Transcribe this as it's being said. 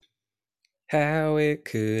How it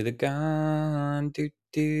could have gone. Do,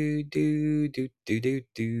 do, do, do, do, do,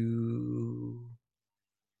 do.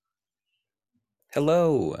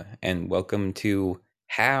 Hello, and welcome to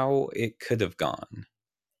How It Could Have Gone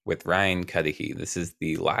with Ryan Cuddihy. This is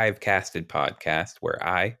the live casted podcast where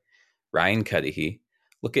I, Ryan Cuddihy,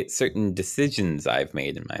 look at certain decisions I've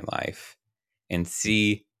made in my life and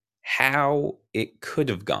see how it could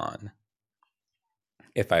have gone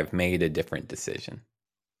if I've made a different decision.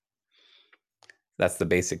 That's the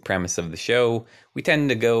basic premise of the show. We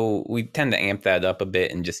tend to amp that up a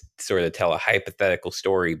bit and just sort of tell a hypothetical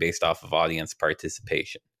story based off of audience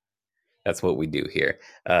participation. That's what we do here.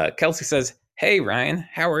 Kelsey says, "Hey Ryan,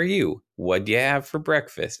 how are you? What do you have for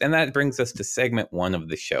breakfast?" And that brings us to segment one of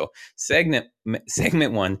the show. Segment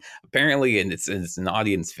one, apparently, and it's an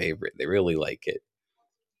audience favorite. They really like it.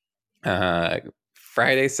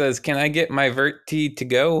 Friday says, "Can I get my vert tea to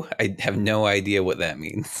go?" I have no idea what that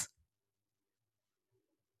means.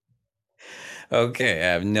 Okay,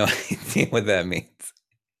 I have no idea what that means.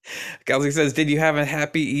 Kelsey says, "Did you have a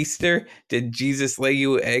happy Easter? Did Jesus lay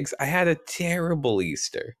you eggs?" I had a terrible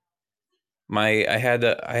Easter. I had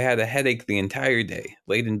a headache the entire day,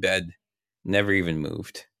 laid in bed, never even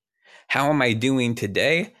moved. How am I doing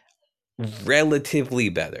today? Relatively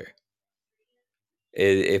better.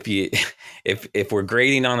 If you if we're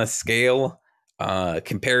grading on a scale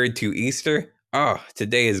compared to Easter,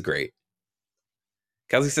 today is great.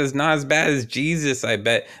 Kelsey says, "Not as bad as Jesus, I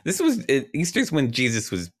bet." Easter's when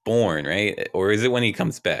Jesus was born, right? Or is it when he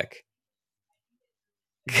comes back?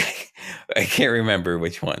 I can't remember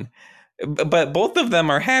which one. But both of them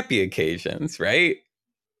are happy occasions, right?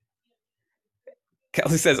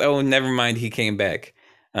 Kelsey says, "Oh, never mind, he came back."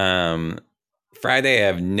 Friday, I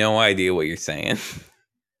have no idea what you're saying.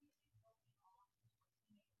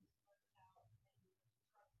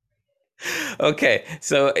 Okay,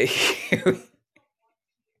 so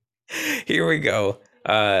here we go.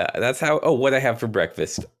 That's how. Oh, what I have for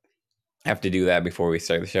breakfast. I have to do that before we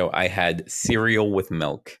start the show. I had cereal with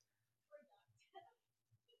milk.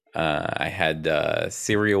 I had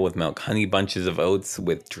cereal with milk, honey bunches of oats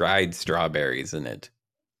with dried strawberries in it.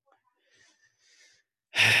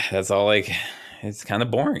 That's all. It's kind of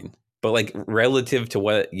boring, but like relative to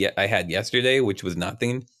what I had yesterday, which was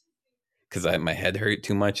nothing, because my head hurt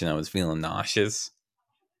too much and I was feeling nauseous.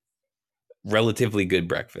 Relatively good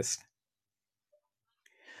breakfast.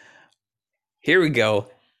 Here we go.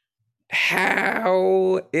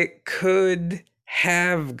 How it could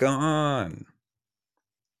have gone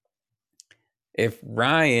if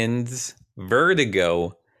Ryan's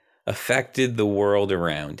vertigo affected the world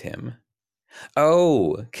around him.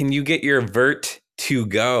 Oh, can you get your vert to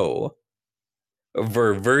go?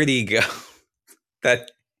 Vertigo.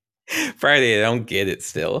 That Friday, I don't get it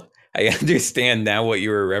still. I understand now what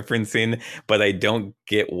you were referencing, but I don't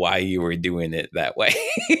get why you were doing it that way.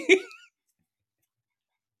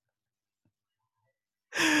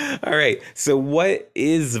 All right. So what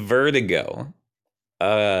is vertigo?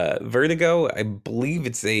 Vertigo, I believe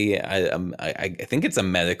it's I think it's a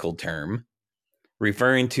medical term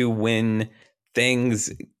referring to when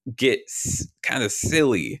things get kind of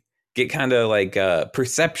silly, get kind of like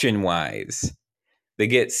perception wise. They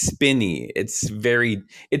get spinny. It's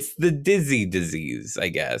the dizzy disease, I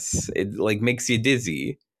guess. It like makes you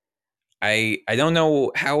dizzy. I don't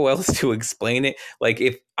know how else to explain it. Like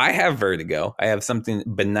if I have vertigo, I have something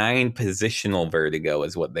benign positional vertigo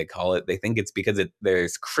is what they call it. They think it's because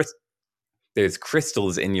there's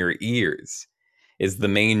crystals in your ears is the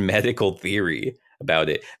main medical theory about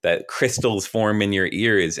it, that crystals form in your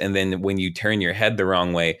ears, and then when you turn your head the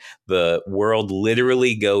wrong way, the world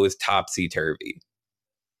literally goes topsy-turvy.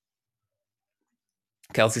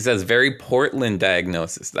 Kelsey says, very Portland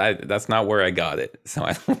diagnosis. That's not where I got it. So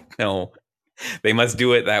I don't know. They must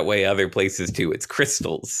do it that way other places too. It's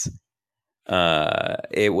crystals.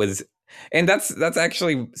 It was, and that's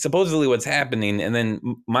actually supposedly what's happening. And then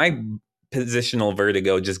my positional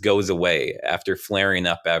vertigo just goes away after flaring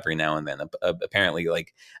up every now and then. Apparently,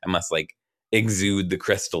 like I must like exude the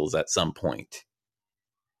crystals at some point.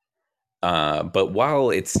 But while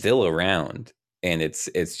it's still around, and it's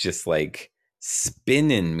just like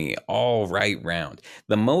spinning me all right round.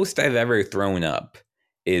 The most I've ever thrown up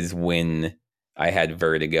is when I had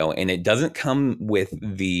vertigo, and it doesn't come with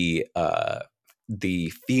the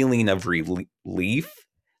feeling of relief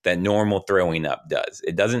that normal throwing up does.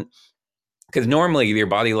 It doesn't, because normally your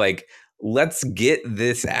body like, let's get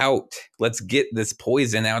this out. Let's get this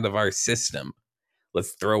poison out of our system.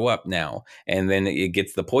 Let's throw up now. And then it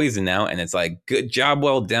gets the poison out, and it's like, good job,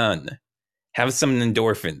 well done. Have some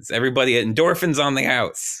endorphins. Everybody, endorphins on the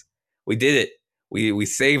house. We did it. We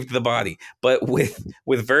saved the body. But with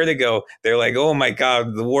vertigo, they're like, oh my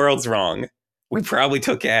god, the world's wrong. We probably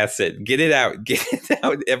took acid. Get it out. Get it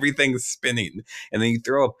out. Everything's spinning. And then you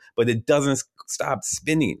throw up, but it doesn't stop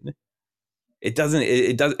spinning. It doesn't,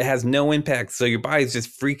 it has no impact. So your body's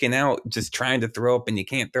just freaking out, just trying to throw up, and you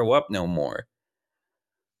can't throw up no more.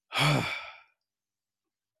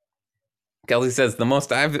 Kelly says, the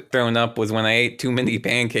most I've thrown up was when I ate too many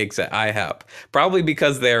pancakes at IHOP. Probably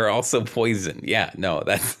because they're also poison. Yeah, no,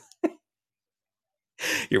 that's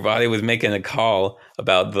your body was making a call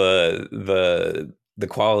about the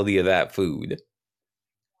quality of that food.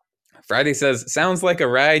 Friday says, sounds like a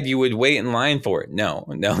ride you would wait in line for. No,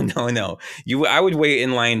 no, no, no. I would wait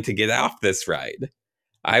in line to get off this ride.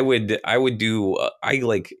 I would do I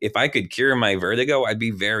like if I could cure my vertigo, I'd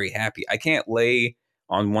be very happy. I can't lay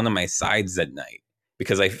on one of my sides at night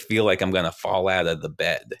because I feel like I'm going to fall out of the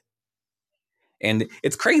bed. And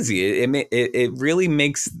it's crazy. It really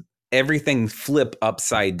makes everything flip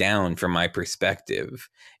upside down from my perspective,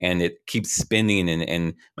 and it keeps spinning,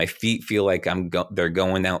 and my feet feel like they're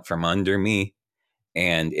going out from under me,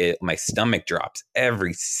 and my stomach drops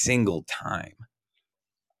every single time.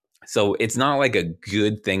 So it's not like a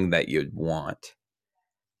good thing that you'd want.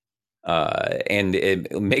 And it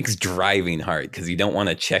makes driving hard because you don't want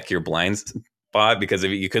to check your blind spot, because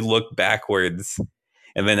if you could look backwards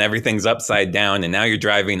and then everything's upside down, and now you're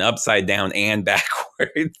driving upside down and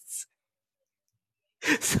backwards.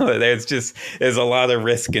 So there's a lot of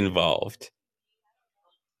risk involved.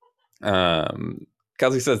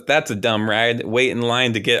 Kelsey says, that's a dumb ride. Wait in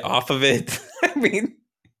line to get off of it. I mean,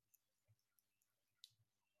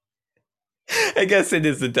 I guess it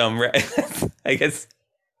is a dumb ride. I guess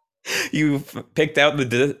you picked out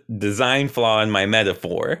the design flaw in my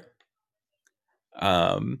metaphor.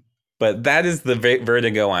 But that is the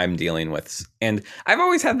vertigo I'm dealing with. And I've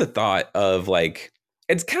always had the thought of like,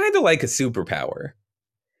 it's kind of like a superpower.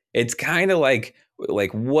 It's kind of like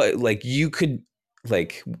what, like you can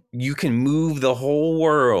move the whole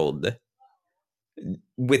world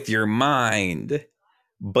with your mind,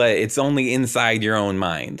 but it's only inside your own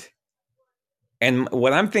mind. And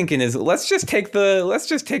what I'm thinking is, let's just take the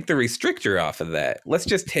restrictor off of that. Let's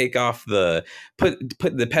just take off put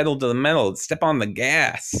the pedal to the metal, step on the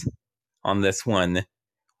gas on this one.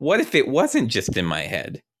 What if it wasn't just in my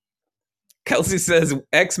head? Kelsey says,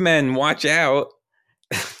 X-Men, watch out.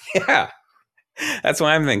 Yeah, that's what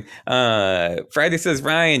I'm thinking. Friday says,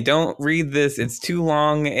 Ryan, don't read this. It's too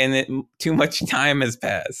long and too much time has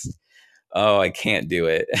passed. Oh, I can't do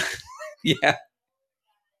it. Yeah.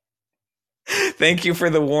 Thank you for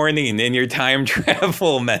the warning in your time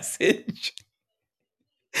travel message.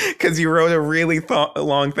 Because you wrote a really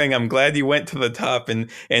long thing. I'm glad you went to the top and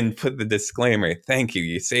put the disclaimer. Thank you.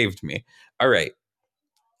 You saved me. All right.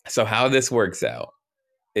 So how this works out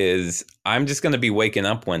is I'm just going to be waking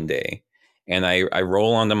up one day, and I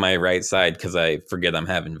roll onto my right side because I forget I'm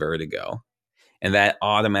having vertigo. And that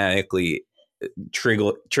automatically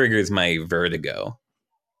triggers my vertigo.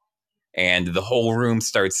 And the whole room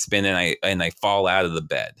starts spinning, and I fall out of the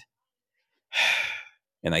bed.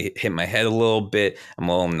 And I hit my head a little bit. I'm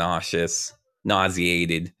a little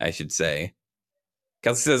nauseated, I should say.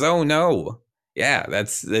 Kelsey says, oh no. Yeah,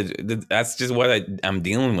 that's just what I'm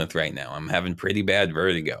dealing with right now. I'm having pretty bad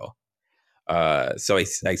vertigo. So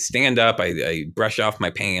I stand up, I brush off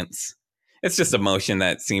my pants. It's just a motion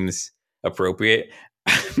that seems appropriate.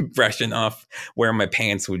 Brushing off where my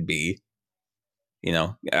pants would be. You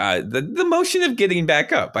know, the motion of getting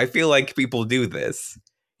back up. I feel like people do this.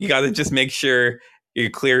 You got to just make sure you're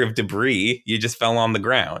clear of debris. You just fell on the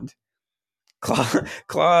ground.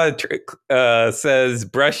 Claude says,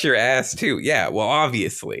 brush your ass too. Yeah, well,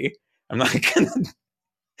 obviously. I'm not going to...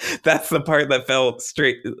 That's the part that felt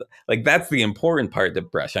straight. Like, that's the important part to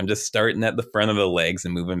brush. I'm just starting at the front of the legs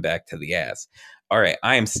and moving back to the ass. All right,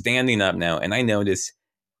 I am standing up now, and I notice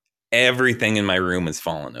everything in my room is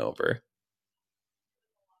falling over.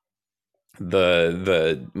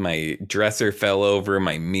 My dresser fell over,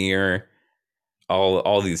 my mirror,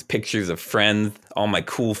 all these pictures of friends, all my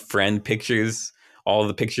cool friend pictures, all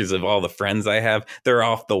the pictures of all the friends I have, they're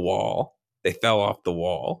off the wall. They fell off the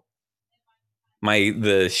wall.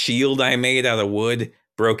 The shield I made out of wood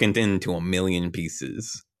broken into a million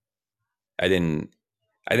pieces. I didn't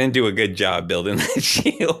do a good job building that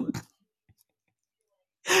shield.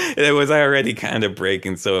 It was already kind of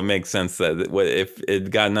breaking, so it makes sense that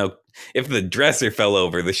if the dresser fell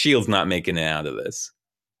over, the shield's not making it out of this.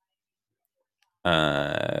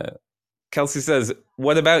 Kelsey says,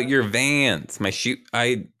 what about your Vans? They're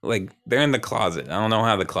in the closet. I don't know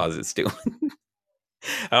how the closet's doing.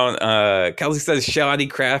 Kelsey says, shoddy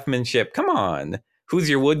craftsmanship. Come on. Who's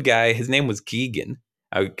your wood guy? His name was Keegan.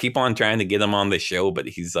 I would keep on trying to get him on the show, but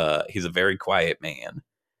he's a very quiet man.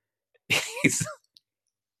 He's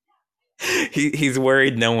he's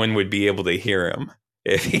worried no one would be able to hear him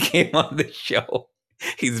if he came on the show.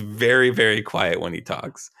 He's very, very quiet when he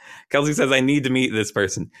talks. Kelsey says, I need to meet this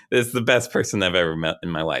person. This is the best person I've ever met in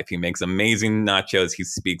my life. He makes amazing nachos. He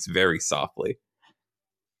speaks very softly.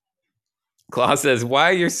 Claw says,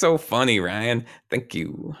 why you're so funny, Ryan? Thank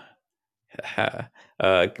you.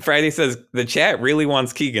 Friday says, the chat really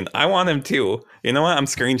wants Keegan. I want him too. You know what? I'm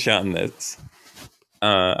screenshotting this.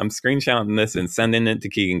 I'm screenshotting this and sending it to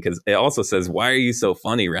Keegan because it also says, why are you so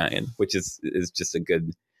funny, Ryan? Which is just a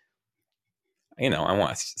good, I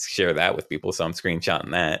want to share that with people. So I'm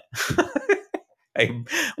screenshotting that. I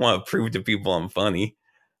want to prove to people I'm funny.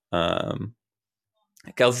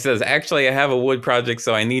 Kelsey says, actually, I have a wood project,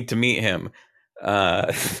 so I need to meet him.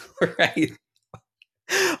 Right.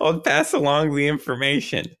 I'll pass along the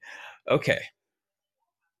information. Okay.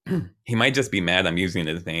 He might just be mad I'm using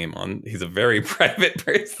his name on. He's a very private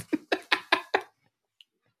person.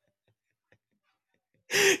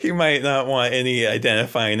 He might not want any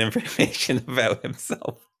identifying information about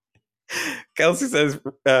himself. Kelsey says,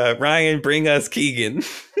 Ryan, bring us Keegan.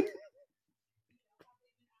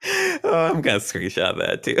 I'm gonna screenshot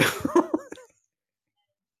that too.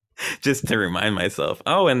 Just to remind myself.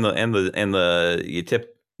 Oh, and the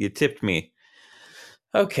you tipped me.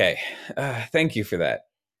 Okay. Thank you for that.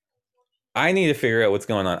 I need to figure out what's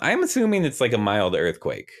going on. I'm assuming it's like a mild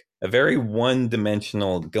earthquake, a very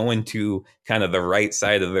one-dimensional, going to kind of the right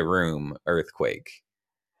side of the room earthquake.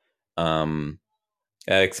 That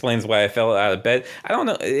explains why I fell out of bed. I don't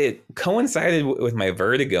know. It coincided with my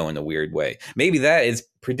vertigo in a weird way. Maybe that is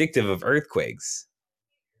predictive of earthquakes.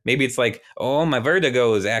 Maybe it's like, oh, my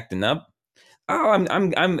vertigo is acting up. Oh,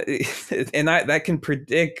 I'm, and that can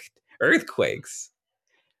predict earthquakes.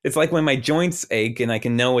 It's like when my joints ache and I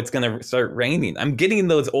can know it's going to start raining. I'm getting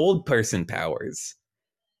those old person powers.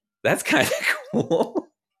 That's kind of cool.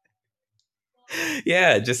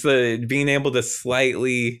 Yeah, just being able to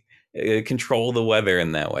slightly control the weather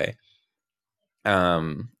in that way.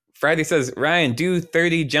 Friday says, Ryan, do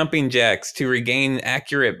 30 jumping jacks to regain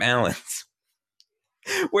accurate balance.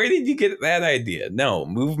 Where did you get that idea? No,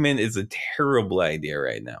 movement is a terrible idea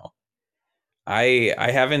right now.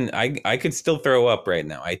 I could still throw up right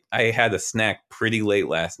now. I had a snack pretty late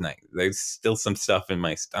last night. There's still some stuff in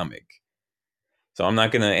my stomach. So I'm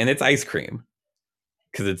not gonna, and it's ice cream.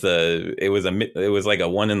 Because it was like a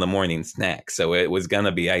 1 a.m. snack. So it was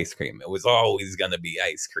gonna be ice cream. It was always gonna be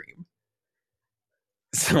ice cream.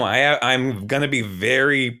 So I'm gonna be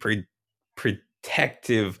very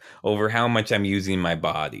protective over how much I'm using my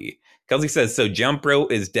body. Kelsey says, so jump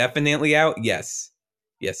rope is definitely out? Yes.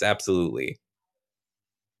 Yes, absolutely.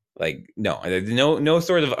 Like, no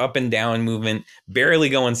sort of up and down movement, barely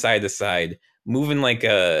going side to side, moving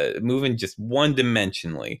moving just one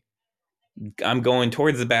dimensionally. I'm going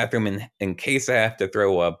towards the bathroom in case I have to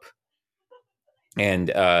throw up.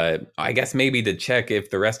 And I guess maybe to check if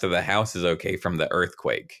the rest of the house is okay from the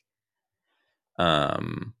earthquake.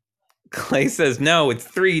 Clay says, no, it's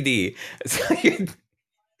 3D.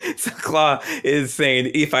 So Claw is saying,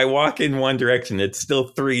 if I walk in one direction, it's still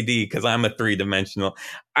 3D because I'm a three-dimensional.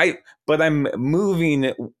 But I'm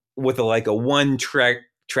moving with a one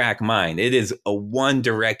track mind. It is a one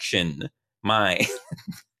direction mind.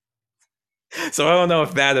 So I don't know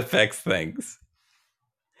if that affects things.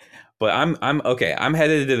 But I'm okay. I'm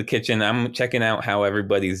headed to the kitchen. I'm checking out how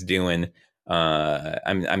everybody's doing.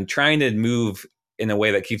 I'm trying to move in a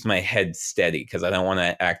way that keeps my head steady because I don't want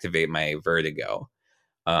to activate my vertigo.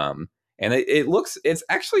 And it's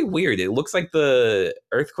actually weird. It looks like the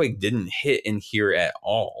earthquake didn't hit in here at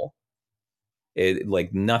all. It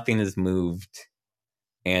like nothing has moved.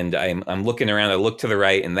 And I'm looking around. I look to the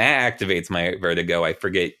right, and that activates my vertigo. I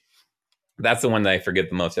forget. That's the one that I forget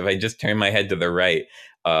the most. If I just turn my head to the right,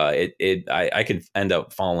 I could end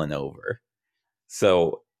up falling over.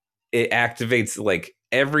 So it activates like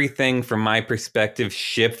everything from my perspective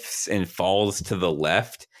shifts and falls to the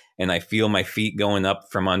left, and I feel my feet going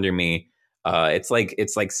up from under me. It's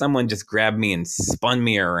like someone just grabbed me and spun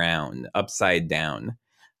me around upside down.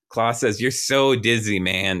 Claw says, "You're so dizzy,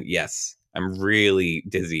 man." Yes, I'm really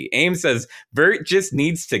dizzy. Aim says, "Vert just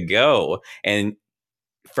needs to go." And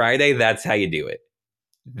Friday, that's how you do it.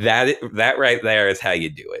 That right there is how you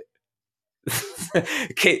do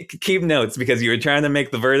it. Keep notes because you were trying to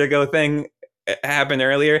make the vertigo thing happen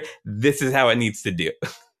earlier. This is how it needs to do.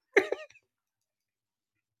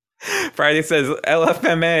 Friday says,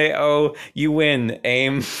 LFMA, oh, you win,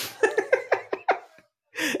 Aim.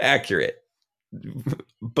 Accurate.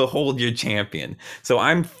 behold your champion. So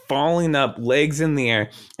I'm falling up, legs in the air,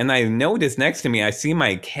 and I notice next to me, I see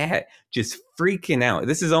my cat just freaking out.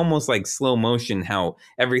 This is almost like slow motion, how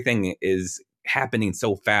everything is happening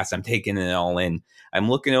so fast. I'm taking it all in. I'm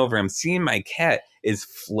looking over, I'm seeing my cat is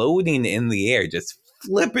floating in the air, just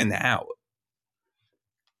flipping out.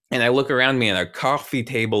 And I look around me, and our coffee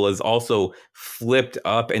table is also flipped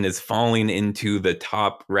up and is falling into the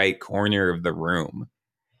top right corner of the room.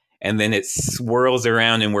 And then it swirls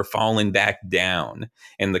around, and we're falling back down.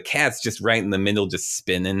 And the cat's just right in the middle, just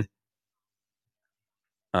spinning.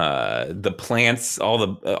 The plants, all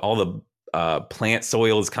the plant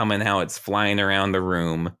soil is coming out. It's flying around the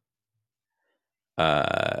room.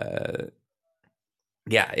 Uh,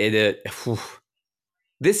 yeah,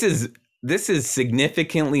 this is this is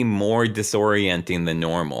significantly more disorienting than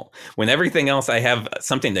normal. When everything else, I have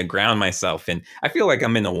something to ground myself in. I feel like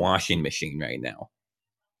I'm in a washing machine right now.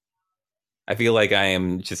 I feel like I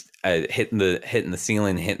am just hitting the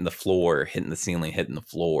ceiling, hitting the floor, hitting the ceiling, hitting the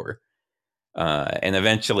floor, and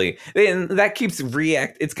eventually, and that keeps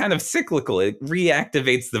react. It's kind of cyclical. It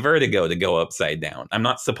reactivates the vertigo to go upside down. I'm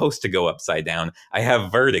not supposed to go upside down. I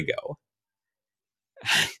have vertigo.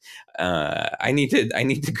 I need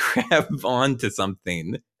to grab onto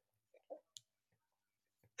something.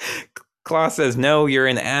 Claw says, "No, you're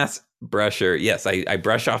an ass brusher." Yes, I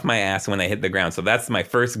brush off my ass when I hit the ground. So that's my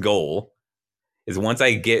first goal. Is once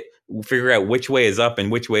I figure out which way is up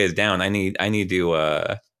and which way is down, I need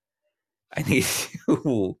to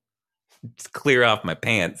just clear off my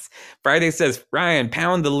pants. Friday says, "Ryan,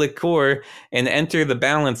 pound the liqueur and enter the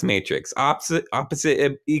balance matrix, opposite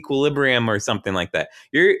equilibrium or something like that."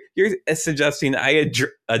 You're suggesting I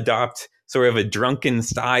adopt sort of a drunken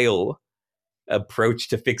style approach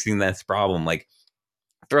to fixing this problem, like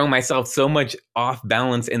throw myself so much off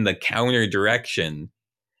balance in the counter direction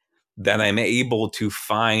that I'm able to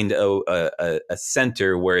find a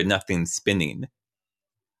center where nothing's spinning.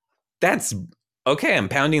 That's okay. I'm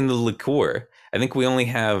pounding the liqueur. I think we only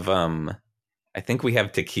have I think we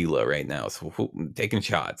have tequila right now, so taking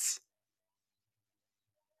shots.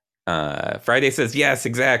 Friday says yes,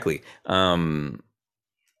 exactly.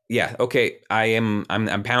 Yeah, okay. I'm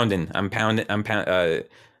pounding. I'm pounding.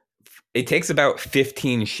 It takes about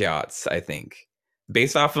 15 shots, I think.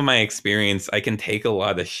 Based off of my experience, I can take a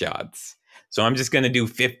lot of shots. So I'm just going to do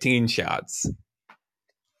 15 shots.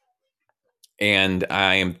 And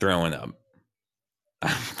I am throwing up.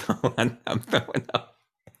 I'm throwing up.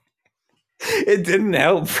 It didn't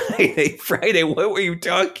help Friday. Friday, what were you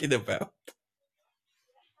talking about?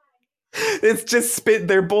 It's just spin.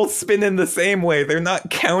 They're both spinning the same way. They're not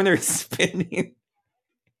counter spinning.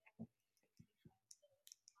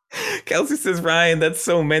 Kelsey says, "Ryan, that's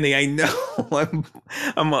so many. I know.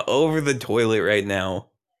 I'm over the toilet right now."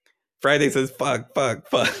 Friday says, "Fuck, fuck,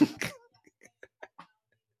 fuck."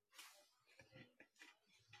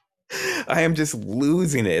 I am just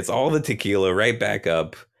losing it. It's all the tequila right back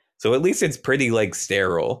up. So at least it's pretty like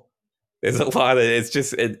sterile. There's a lot of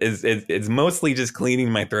it's mostly just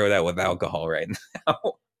cleaning my throat out with alcohol right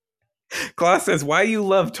now. Klaus says, "Why you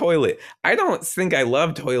love toilet?" I don't think I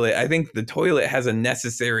love toilet. I think the toilet has a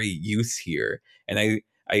necessary use here, and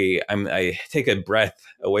I take a breath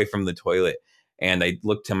away from the toilet, and I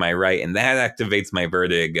look to my right, and that activates my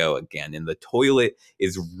vertigo again. And the toilet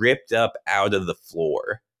is ripped up out of the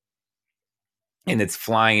floor, and it's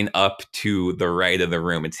flying up to the right of the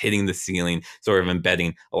room. It's hitting the ceiling, sort of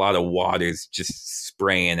embedding. A lot of water's just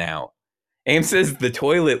spraying out. Aim says the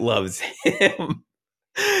toilet loves him.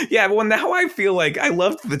 Yeah, well, now I feel like I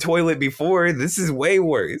loved the toilet before. This is way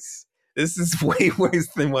worse. This is way worse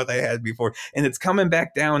than what I had before. And it's coming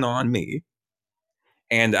back down on me.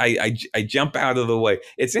 And I jump out of the way.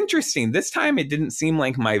 It's interesting. This time it didn't seem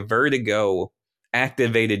like my vertigo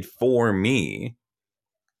activated for me.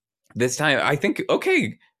 This time I think,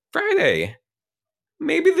 okay, Friday,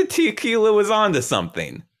 maybe the tequila was onto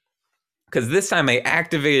something. Because this time I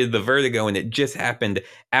activated the vertigo and it just happened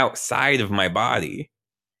outside of my body.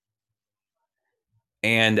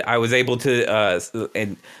 And I was able to,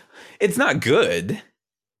 and it's not good.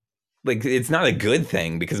 Like, it's not a good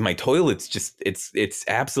thing because my toilet's just, it's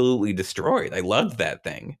absolutely destroyed. I loved that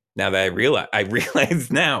thing. Now that I realize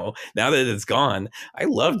now that it's gone, I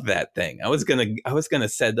loved that thing. I was gonna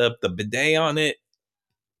set up the bidet on it.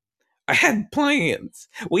 I had plans.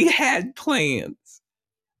 We had plans.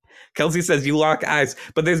 Kelsey says you lock eyes,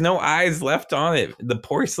 but there's no eyes left on it. The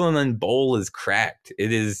porcelain bowl is cracked.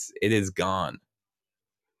 It is gone.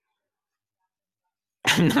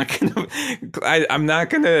 I'm not gonna. I'm not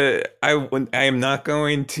gonna. I am not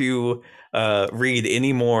going to read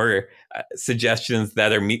any more suggestions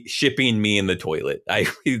that are shipping me in the toilet.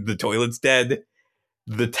 The toilet's dead.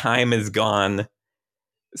 The time is gone.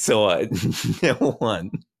 So no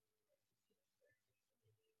one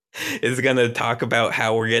is gonna talk about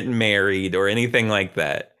how we're getting married or anything like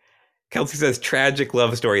that. Kelsey says tragic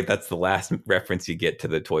love story. That's the last reference you get to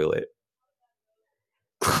the toilet.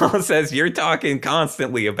 Claus says you're talking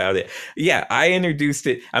constantly about it. Yeah, I introduced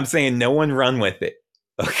it. I'm saying no one run with it.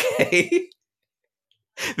 Okay.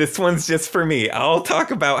 This one's just for me. I'll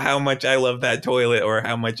talk about how much I love that toilet or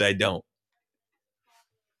how much I don't.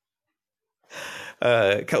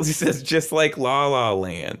 Kelsey says just like La La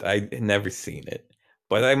Land. I never seen it,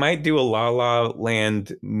 but I might do a La La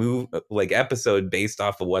Land move like episode based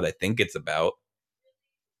off of what I think it's about.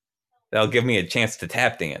 That'll give me a chance to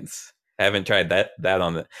tap dance. I haven't tried that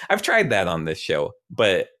on the. I've tried that on this show,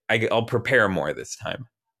 but I'll prepare more this time.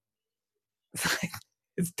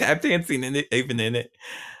 Is tap dancing in it even in it?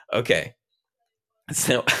 Okay,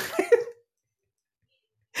 so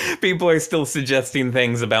people are still suggesting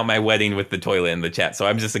things about my wedding with the toilet in the chat, so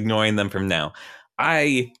I'm just ignoring them from now.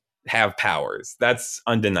 I have powers. That's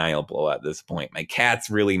undeniable at this point. My cat's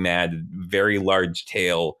really mad, very large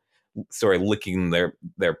tail, sort of licking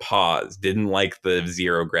their paws. Didn't like the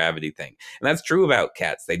zero gravity thing, and that's true about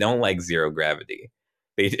cats. They don't like zero gravity.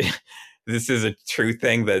 They this is a true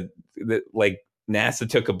thing that like NASA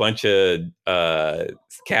took a bunch of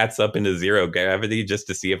cats up into zero gravity just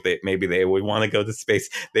to see if they would want to go to space.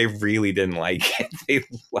 They really didn't like it.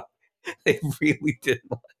 They really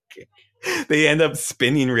didn't like it. They end up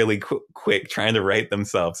spinning really quick trying to right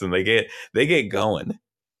themselves, and they get going.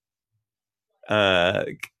 Uh,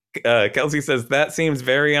 Kelsey says that seems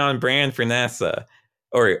very on brand for NASA,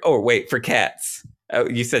 or wait for cats.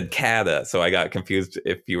 You said cata, so I got confused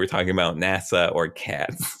if you were talking about NASA or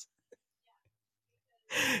cats.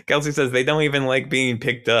 Kelsey says they don't even like being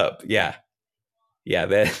picked up. Yeah, yeah,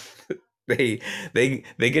 that they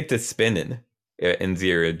get to spinning in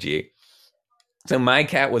zero G. So my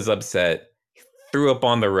cat was upset, threw up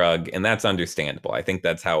on the rug, and that's understandable. I think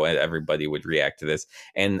that's how everybody would react to this.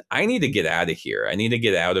 And I need to get out of here. I need to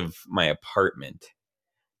get out of my apartment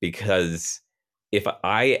because if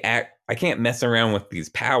I can't mess around with these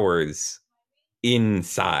powers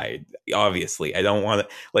inside. Obviously, I don't want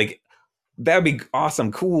to like that'd be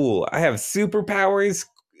awesome, cool. I have superpowers,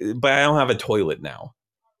 but I don't have a toilet now.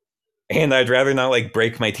 And I'd rather not like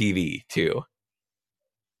break my TV too.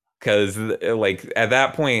 Cause like at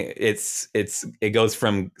that point it goes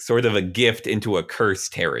from sort of a gift into a curse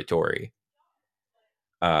territory.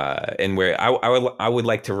 And where I would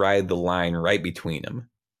like to ride the line right between them.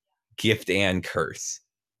 Gift and curse.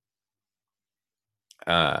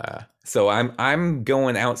 So I'm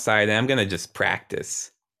going outside and I'm gonna just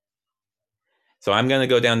practice. So I'm gonna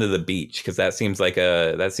go down to the beach because that seems like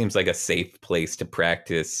a safe place to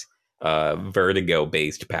practice vertigo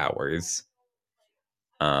based powers.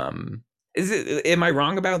 Um, is it? Am I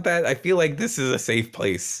wrong about that? I feel like this is a safe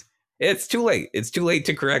place. It's too late. It's too late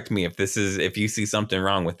to correct me if you see something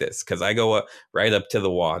wrong with this because I go right up to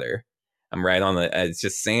the water. I'm right on the. It's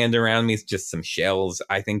just sand around me. It's just some shells.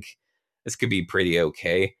 I think this could be pretty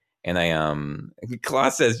okay. And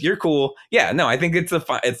Klaus says you're cool. Yeah, no, I think it's a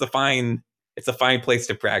fine place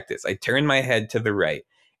to practice. I turn my head to the right,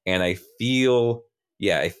 and I feel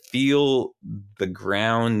the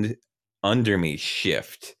ground under me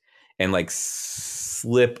shift and like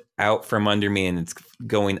slip out from under me, and it's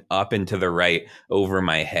going up and to the right over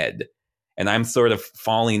my head. And I'm sort of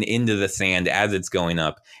falling into the sand as it's going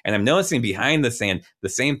up. And I'm noticing behind the sand, the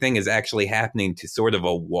same thing is actually happening to sort of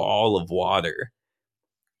a wall of water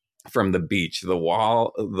from the beach. The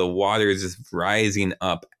water is just rising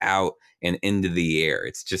up out and into the air.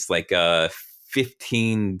 It's just like a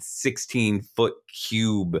 15, 16-foot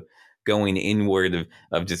cube going inward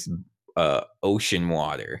of just ocean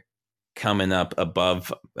water coming up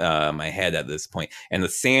above my head at this point. And the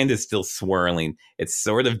sand is still swirling. It's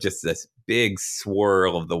sort of just this big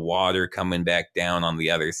swirl of the water coming back down on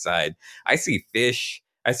the other side. I see fish.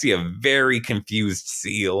 I see a very confused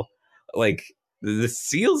seal. Like, the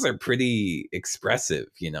seals are pretty expressive,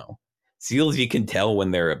 you know. Seals, you can tell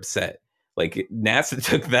when they're upset. Like NASA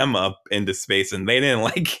took them up into space and they didn't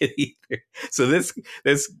like it either. So this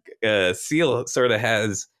seal sort of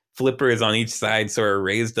has flippers on each side, sort of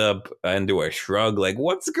raised up into a shrug. Like,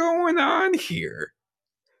 what's going on here?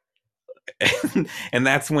 And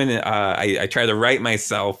that's when I try to right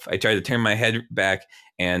myself. I try to turn my head back,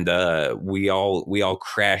 and we all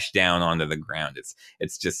crash down onto the ground.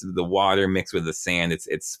 It's just the water mixed with the sand.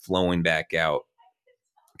 It's flowing back out.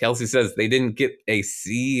 Kelsey says they didn't get a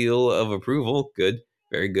seal of approval. Good,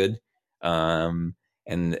 very good. And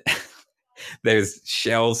there's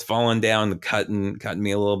shells falling down, cutting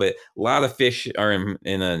me a little bit. A lot of fish are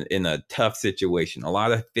in a tough situation. A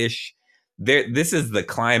lot of fish. This is the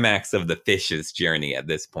climax of the fish's journey at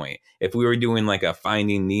this point. If we were doing like a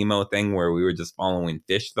Finding Nemo thing where we were just following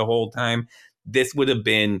fish the whole time, this would have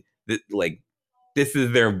been like this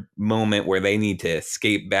is their moment where they need to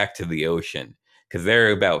escape back to the ocean because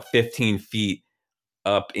they're about 15 feet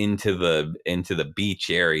up into the beach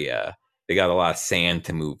area. They got a lot of sand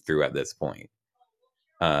to move through at this point.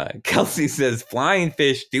 Kelsey says flying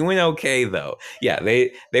fish doing okay though. Yeah,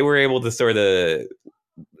 they were able to sort of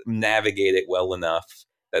navigate it well enough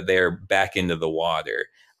that they're back into the water.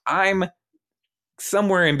 I'm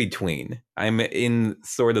somewhere in between. I'm in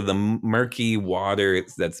sort of the murky water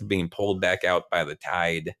that's being pulled back out by the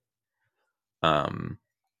tide.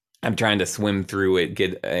 I'm trying to swim through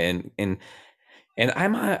it, and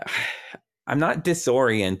I'm not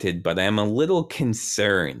disoriented, but I'm a little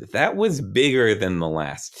concerned. That was bigger than the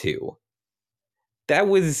last two. That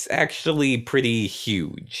was actually pretty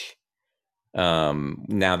huge.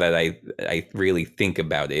 Now that I really think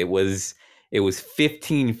about it, it was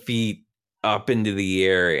 15 feet up into the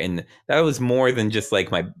air, and that was more than just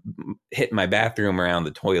like my hitting my bathroom around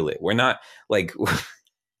the toilet. We're not like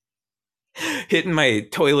hitting my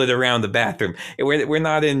toilet around the bathroom. We're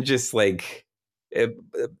not in just like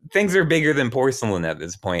things are bigger than porcelain at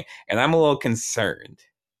this point, and I'm a little concerned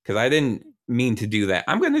because I didn't mean to do that.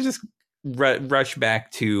 I'm going to just rush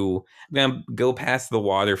back to. I'm going to go past the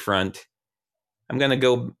waterfront. I'm going to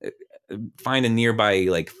go find a nearby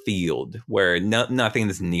like field where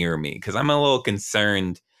nothing's near me because I'm a little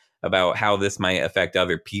concerned about how this might affect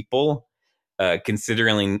other people,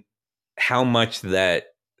 considering how much that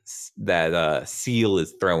seal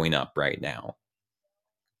is throwing up right now.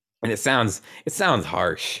 And it sounds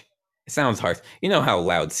harsh. It sounds harsh. You know how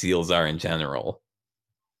loud seals are in general.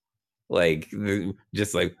 Like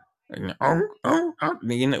just like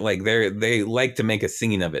you know, like they like to make a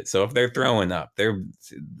scene of it. So if they're throwing up,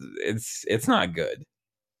 it's not good.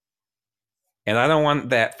 And I don't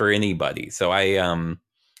want that for anybody. So I'm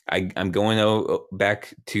going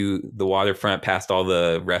back to the waterfront past all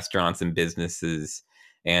the restaurants and businesses,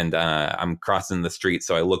 and I'm crossing the street.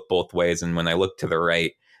 So I look both ways, and when I look to the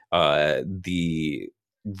right, the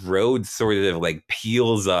road sort of like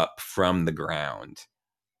peels up from the ground,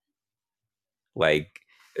 like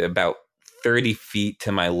about 30 feet to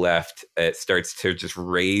my left. It starts to just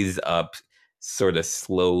raise up sort of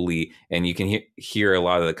slowly, and you can hear a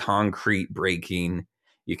lot of the concrete breaking.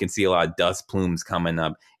 You can see a lot of dust plumes coming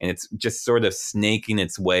up, and it's just sort of snaking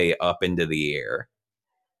its way up into the air.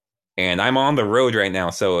 And I'm on the road right now,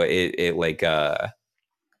 so it like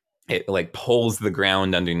pulls the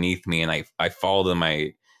ground underneath me, and I fall to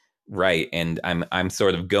my right, and I'm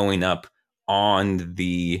sort of going up on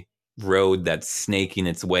the road that's snaking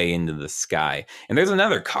its way into the sky. And there's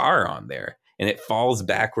another car on there, and it falls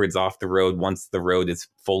backwards off the road once the road is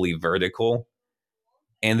fully vertical.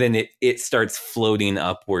 And then it starts floating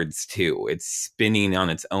upwards too. It's spinning on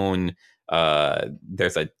its own.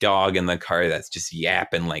 There's a dog in the car that's just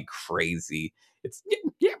yapping like crazy. It's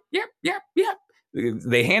yep, yep, yep, yep.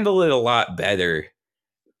 They handle it a lot better.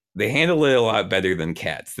 They handle it a lot better than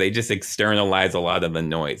cats. They just externalize a lot of the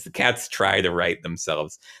noise. The cats try to right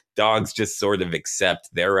themselves. Dogs just sort of accept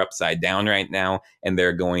they're upside down right now, and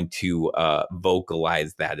they're going to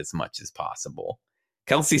vocalize that as much as possible.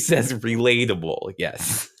 Kelsey says relatable.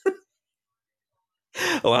 Yes.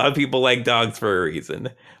 A lot of people like dogs for a reason.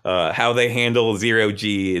 How they handle zero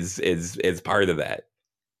G is part of that.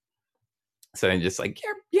 So I'm just like,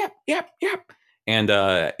 yep, yep, yep, yep. And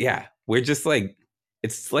yeah, we're just like,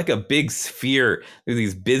 it's like a big sphere.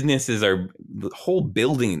 These businesses whole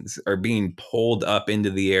buildings are being pulled up into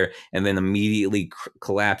the air and then immediately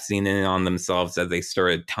collapsing in on themselves as they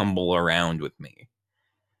sort of tumble around with me.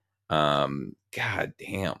 God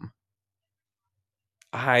damn.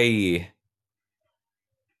 Like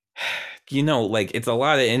it's a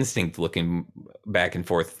lot of instinct looking back and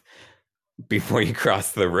forth before you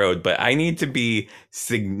cross the road, but I need to be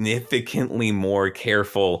significantly more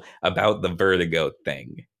careful about the vertigo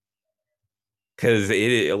thing. Because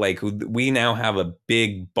it like we now have a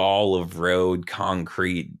big ball of road,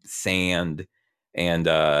 concrete, sand,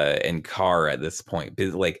 and car at this point.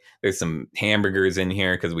 Like there's some hamburgers in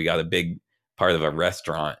here because we got a big part of a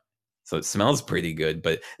restaurant, so it smells pretty good.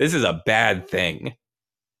 But this is a bad thing.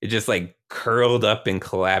 It just like curled up and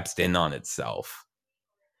collapsed in on itself.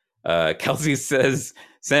 Kelsey says,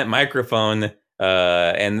 sent microphone,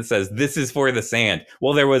 and says, this is for the sand.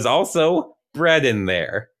 Well, there was also bread in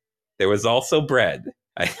there. There was also bread.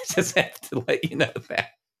 I just have to let you know that.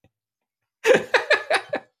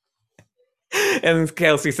 And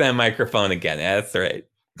Kelsey sent a microphone again. That's right.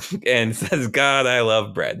 And says, God, I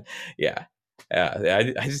love bread. Yeah.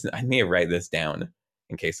 I need to write this down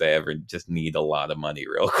in case I ever just need a lot of money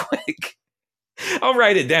real quick. I'll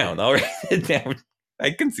write it down. I'll write it down.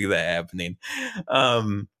 I can see that happening.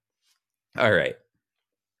 All right.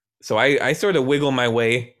 So I sort of wiggle my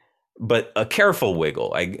way, but a careful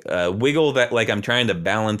wiggle. I wiggle that like I'm trying to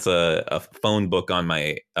balance a phone book on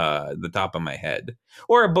my the top of my head,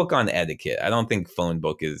 or a book on etiquette. I don't think phone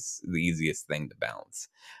book is the easiest thing to balance.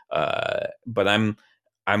 But I'm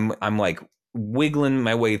like wiggling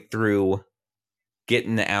my way through,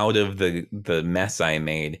 getting out of the mess I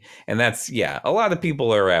made. And that's, yeah, a lot of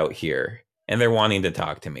people are out here and they're wanting to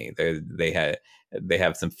talk to me. They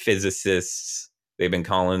have some physicists they've been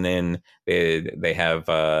calling in. They have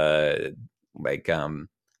like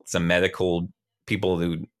some medical people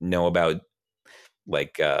who know about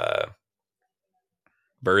like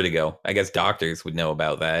vertigo. I guess doctors would know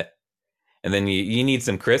about that. And then you need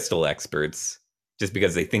some crystal experts just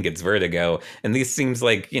because they think it's vertigo. And these seems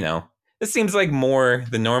like, this seems like more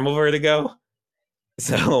the normal vertigo.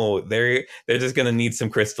 So they're just gonna need some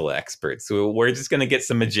crystal experts. So we're just gonna get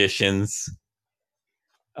some magicians.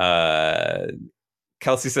 Uh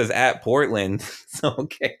Kelsey says at Portland. So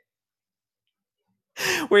okay.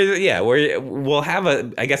 We'll have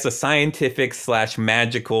I guess a scientific slash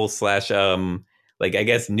magical slash like I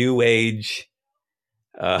guess new age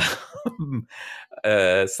uh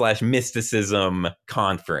slash mysticism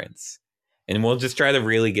conference, and we'll just try to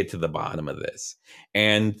really get to the bottom of this.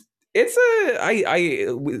 And it's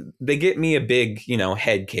they get me a big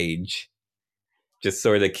head cage, just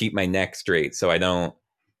sort of keep my neck straight so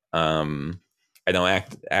um I don't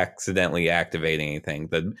accidentally activate anything.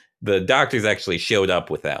 The doctors actually showed up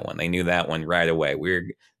with that one. They knew that one right away.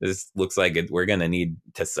 This looks like we're gonna need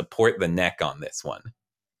to support the neck on this one.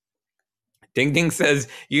 Ding Ding says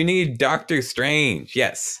you need Doctor Strange.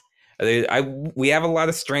 Yes, we have a lot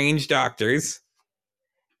of strange doctors,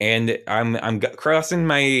 and I'm crossing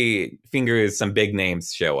my fingers some big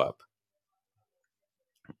names show up.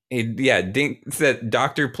 Yeah, Ding said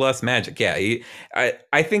Doctor plus Magic. Yeah,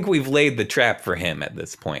 I think we've laid the trap for him at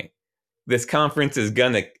this point. This conference is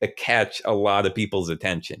gonna catch a lot of people's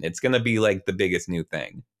attention. It's gonna be like the biggest new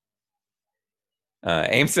thing.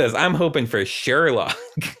 Ames says I'm hoping for Sherlock.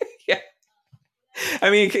 Yeah. I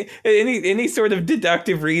mean, any sort of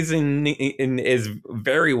deductive reason is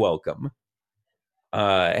very welcome.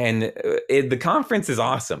 And the conference is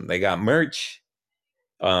awesome. They got merch.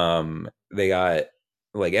 They got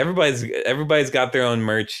like everybody's got their own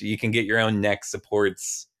merch. You can get your own neck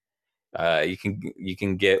supports. You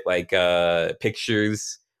can get like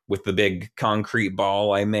pictures with the big concrete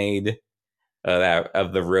ball I made that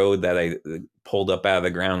of the road that I pulled up out of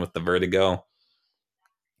the ground with the vertigo.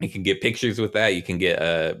 You can get pictures with that. You can get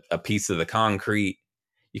a piece of the concrete.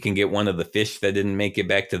 You can get one of the fish that didn't make it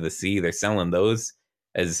back to the sea. They're selling those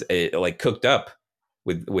as like cooked up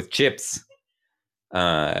with chips.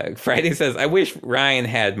 Friday says, "I wish Ryan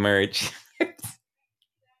had merch."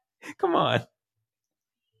 Come on,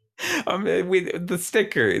 with the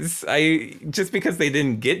stickers. I just because they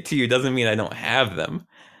didn't get to you doesn't mean I don't have them.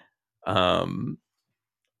 Um,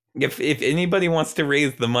 if anybody wants to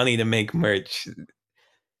raise the money to make merch,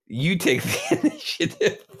 you take the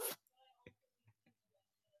initiative.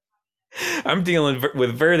 I'm dealing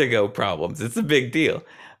with vertigo problems. It's a big deal.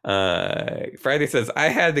 Friday says, I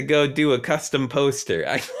had to go do a custom poster.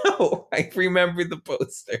 I know. I remember the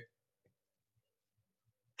poster.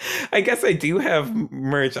 I guess I do have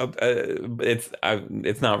merch.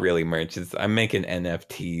 It's not really merch. I'm making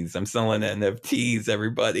NFTs. I'm selling NFTs,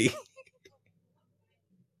 everybody.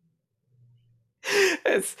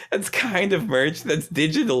 That's kind of merch. That's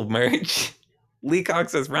digital merch. Leacock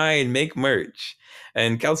says, Ryan, make merch.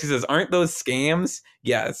 And Kelsey says, aren't those scams?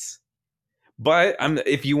 Yes. But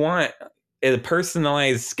if you want a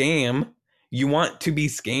personalized scam, you want to be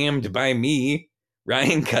scammed by me,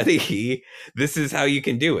 Ryan Cuddihy, this is how you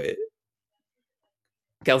can do it.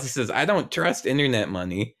 Kelsey says, I don't trust internet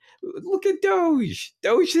money. Look at Doge.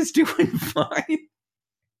 Doge is doing fine.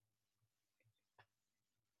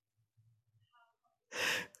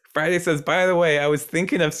 Friday says, by the way, I was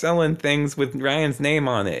thinking of selling things with Ryan's name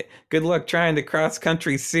on it. Good luck trying to cross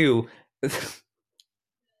country sue.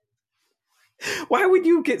 Why would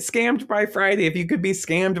you get scammed by Friday if you could be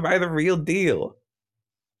scammed by the real deal?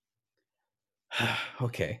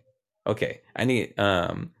 Okay. I need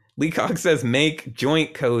Leacock says make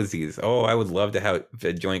joint cozies. Oh, I would love to have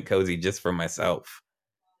a joint cozy just for myself.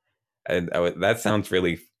 That sounds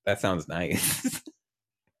really. That sounds nice.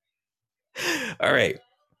 All right,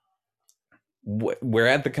 we're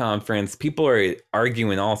at the conference. People are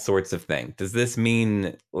arguing all sorts of things. Does this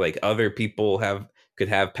mean like other people have could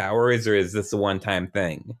have powers, or is this a one-time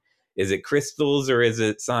thing? Is it crystals or is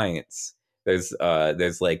it science? There's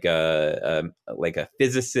like a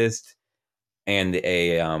physicist and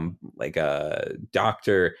a like a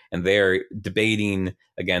doctor, and they're debating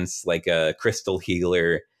against like a crystal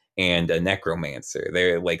healer and a necromancer.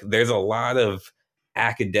 They're like there's a lot of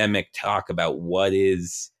academic talk about what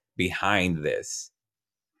is behind this.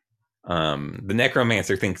 The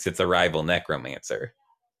necromancer thinks it's a rival necromancer,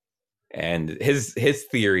 and his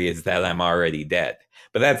theory is that I'm already dead.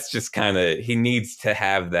 But that's just kind of he needs to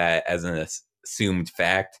have that as an assumed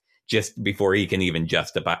fact just before he can even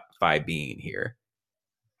justify being here.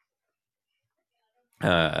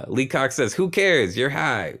 Lee Cox says, "Who cares? You're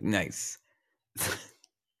high." Nice.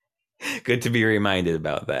 Good to be reminded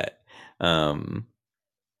about that. Um,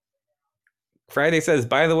 Friday says,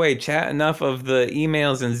 by the way, chat enough of the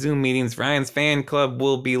emails and Zoom meetings. Ryan's fan club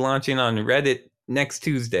will be launching on Reddit next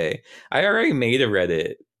Tuesday. I already made a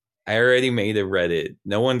Reddit.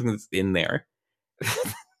 No one's in there.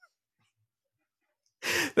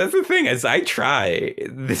 That's the thing, as I try.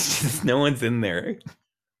 This just no one's in there.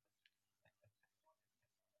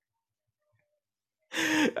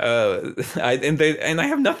 And I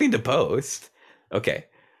have nothing to post. Okay.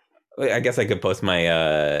 I guess I could post my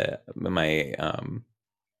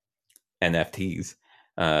NFTs.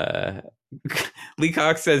 Uh, Lee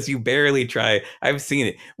Cox says you barely try. I've seen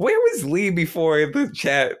it. Where was Lee before the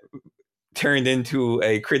chat turned into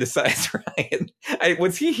a criticize Ryan?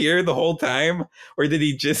 Was he here the whole time, or did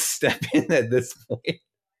he just step in at this point?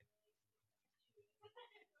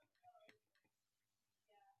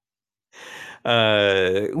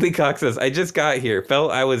 Lee Cox says, I just got here,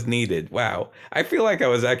 felt I was needed. Wow. I feel like I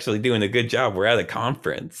was actually doing a good job. We're at a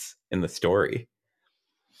conference in the story.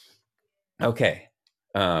 Okay.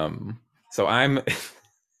 So I'm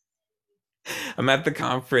at the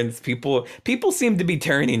conference. People seem to be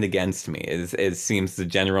turning against me. It seems the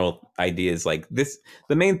general idea is like this.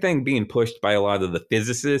 The main thing being pushed by a lot of the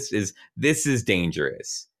physicists is this is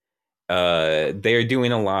dangerous. They're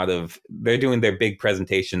doing their big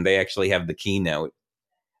presentation. They actually have the keynote.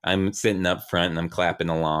 I'm sitting up front and I'm clapping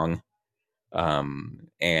along.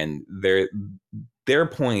 And their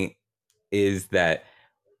point is that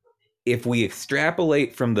if we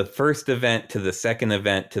extrapolate from the first event to the second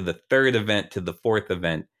event to the third event to the fourth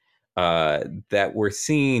event, that we're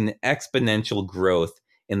seeing exponential growth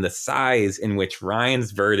in the size in which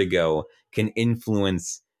Ryan's vertigo can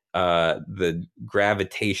influence the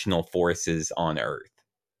gravitational forces on Earth.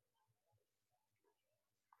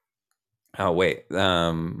 Oh, wait.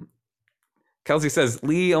 Kelsey says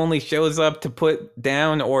Lee only shows up to put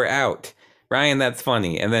down or out. Ryan, that's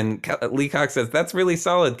funny. And then Lee Cox says, that's really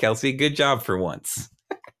solid, Kelsey. Good job for once.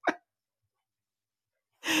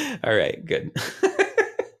 All right, good.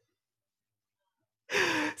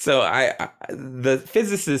 So the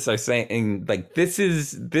physicists are saying like this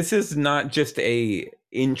is not just a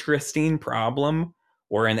interesting problem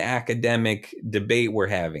or an academic debate we're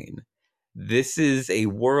having. This is a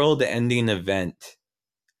world-ending event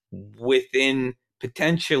within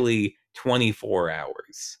potentially 24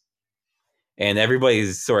 hours. And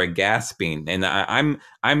everybody's sort of gasping, and I'm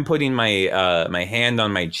putting my hand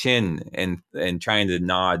on my chin and trying to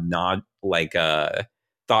nod like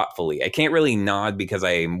thoughtfully. I can't really nod because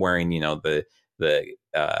I'm wearing the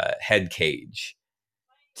head cage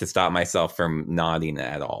to stop myself from nodding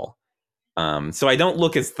at all. So I don't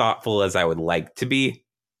look as thoughtful as I would like to be.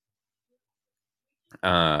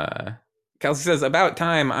 Kelsey says, about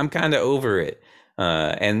time. I'm kind of over it.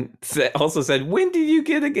 And also said, when did you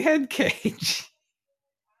get a head cage?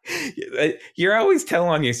 You're always telling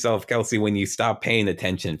on yourself, Kelsey, when you stop paying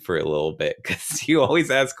attention for a little bit, because you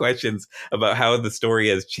always ask questions about how the story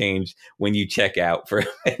has changed when you check out for a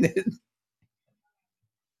minute.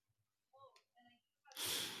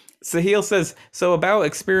 Sahil says, so about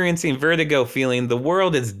experiencing vertigo feeling, the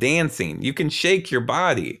world is dancing. You can shake your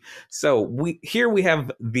body. So we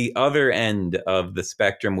have the other end of the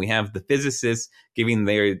spectrum. We have the physicists giving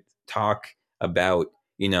their talk about,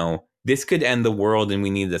 this could end the world and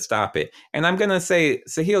we need to stop it. And I'm going to say,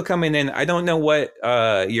 Sahil coming in, I don't know what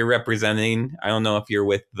you're representing. I don't know if you're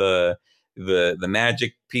with the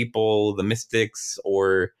magic people, the mystics,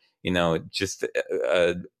 or, just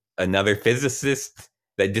another physicist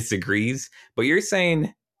that disagrees, but you're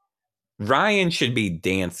saying Ryan should be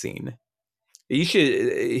dancing. He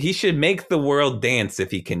should make the world dance if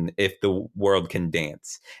the world can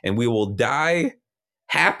dance, and we will die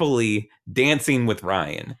happily dancing with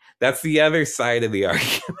Ryan. That's the other side of the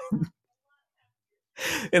argument.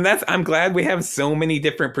 And I'm glad we have so many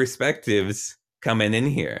different perspectives coming in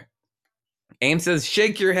here. Aim says,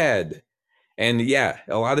 shake your head. And yeah,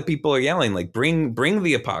 a lot of people are yelling, like, bring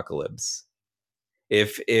the apocalypse.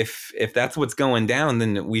 If that's what's going down,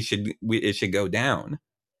 then it should go down.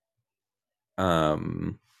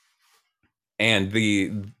 And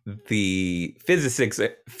the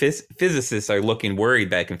physicists are looking worried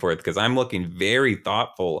back and forth, because I'm looking very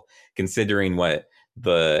thoughtful considering what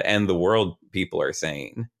the end the world people are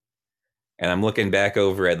saying. And I'm looking back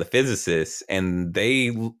over at the physicists, and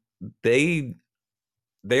they're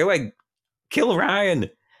like, kill Ryan.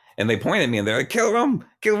 And they point at me and they're like, kill him,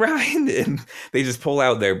 kill Ryan. And they just pull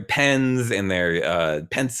out their pens and their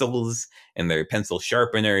pencils and their pencil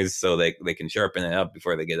sharpeners so they can sharpen it up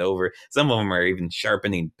before they get over. Some of them are even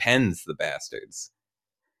sharpening pens, the bastards.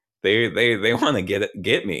 They want to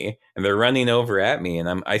get me, and they're running over at me,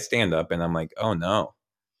 and I stand up and I'm like, oh no.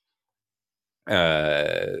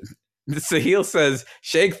 Sahil says,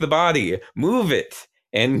 shake the body, move it.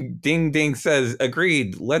 And Ding Ding says,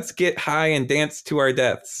 agreed, let's get high and dance to our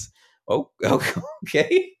deaths. Oh,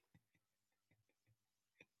 okay.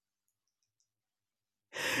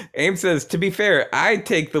 Abe says, to be fair, I'd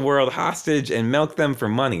take the world hostage and milk them for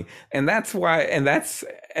money. And that's why, and that's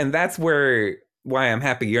why I'm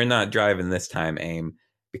happy you're not driving this time, Aim,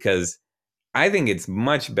 because I think it's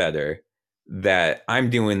much better that I'm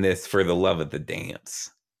doing this for the love of the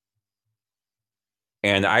dance.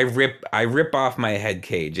 And I rip off my head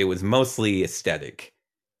cage. It was mostly aesthetic.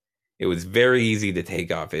 It was very easy to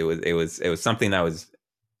take off. It was something I was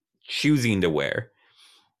choosing to wear.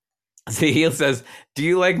 Sahil says, do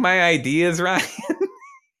you like my ideas, Ryan?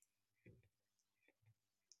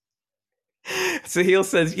 Sahil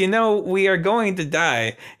says, we are going to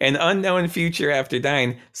die, an unknown future after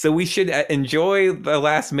dying, so we should enjoy the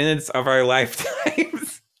last minutes of our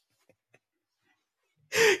lifetimes.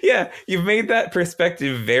 Yeah, you've made that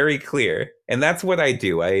perspective very clear, and that's what I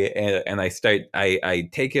do. I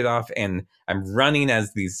take it off, and I'm running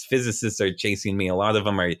as these physicists are chasing me. A lot of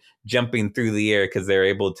them are jumping through the air because they're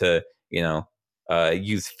able to,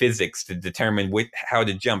 use physics to determine how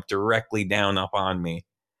to jump directly down upon me.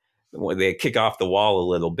 They kick off the wall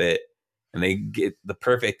a little bit, and they get the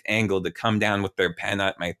perfect angle to come down with their pen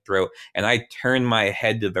at my throat, and I turn my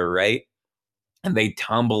head to the right, and they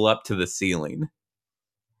tumble up to the ceiling.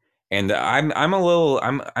 And I'm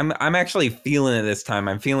actually feeling it this time.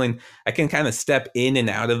 I'm feeling I can kind of step in and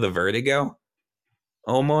out of the vertigo,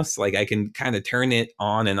 almost like I can kind of turn it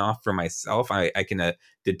on and off for myself. I can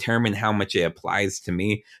determine how much it applies to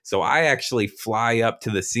me. So I actually fly up to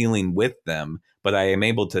the ceiling with them, but I am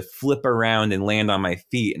able to flip around and land on my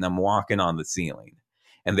feet, and I'm walking on the ceiling,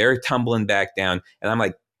 and they're tumbling back down, and I'm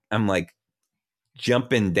like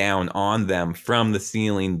jumping down on them from the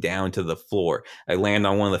ceiling down to the floor. I land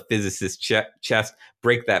on one of the physicist's chest,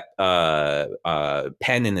 break that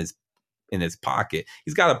pen in his pocket.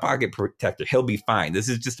 He's got a pocket protector. He'll be fine. This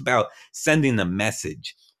is just about sending a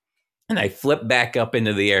message. And I flip back up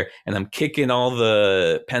into the air, and I'm kicking all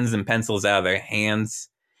the pens and pencils out of their hands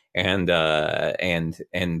and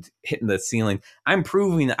hitting the ceiling. I'm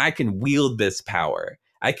proving I can wield this power.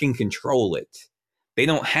 I can control it. They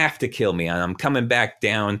don't have to kill me. And I'm coming back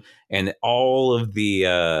down, and all of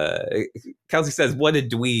the Kelsey says, what a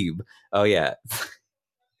dweeb. Oh yeah.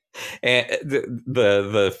 And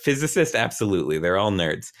the physicist, absolutely, they're all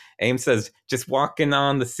nerds. Aim says, just walking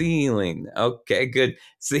on the ceiling. Okay, good.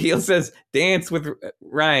 Sahil says, dance with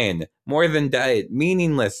Ryan, more than diet,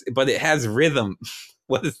 meaningless, but it has rhythm.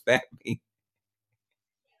 What does that mean?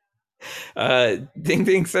 Ding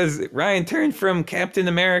Ding says, Ryan turned from Captain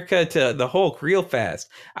America to the Hulk real fast.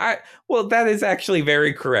 Well, that is actually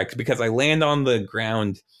very correct, because I land on the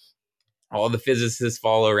ground, all the physicists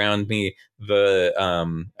fall around me.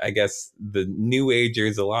 I guess the New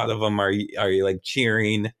Agers, a lot of them are like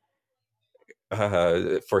cheering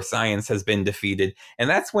for science has been defeated, and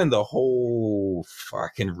that's when the whole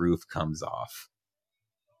fucking roof comes off,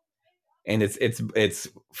 and it's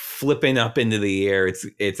flipping up into the air.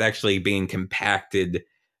 It's actually being compacted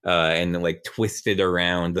and like twisted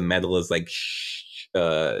around. The metal is like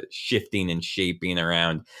shifting and shaping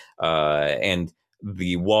around, and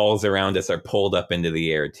the walls around us are pulled up into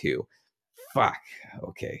the air too. Fuck.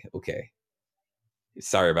 Okay.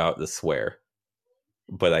 Sorry about the swear,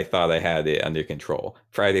 but I thought I had it under control.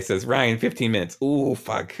 Friday says, Ryan, 15 minutes. Ooh,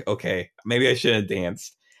 fuck. Okay. Maybe I should have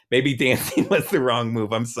danced. Maybe dancing was the wrong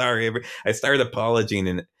move. I'm sorry. I started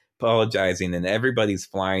apologizing, and everybody's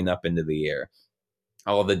flying up into the air.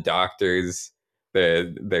 All the doctors,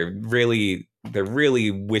 they're really they're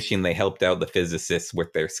really wishing they helped out the physicists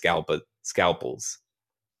with their scalpels.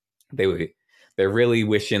 They would. They're really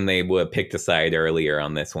wishing they would have picked a side earlier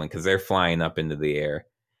on this one because they're flying up into the air.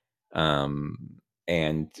 Um,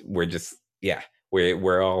 and we're just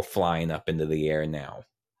we're all flying up into the air now,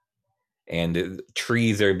 and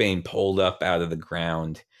trees are being pulled up out of the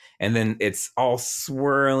ground, and then it's all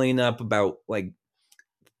swirling up about like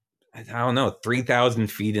I don't know 3,000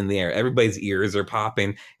 feet in the air. Everybody's ears are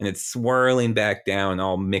popping, and it's swirling back down,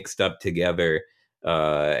 all mixed up together,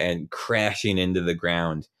 and crashing into the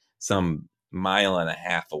ground some mile and a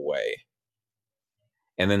half away.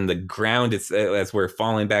 And then the ground is as we're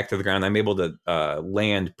falling back to the ground, I'm able to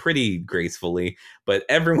land pretty gracefully, but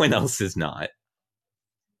everyone else is not.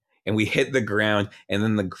 And we hit the ground, and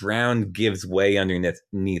then the ground gives way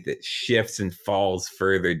underneath. It shifts and falls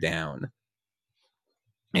further down,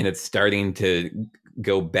 and it's starting to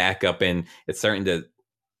go back up, and it's starting to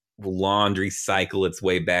laundry cycle its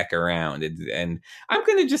way back around. And I'm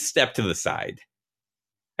going to just step to the side.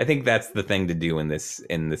 I think that's the thing to do in this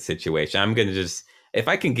situation. I'm gonna just if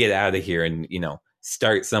I can get out of here and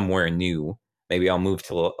start somewhere new, maybe I'll move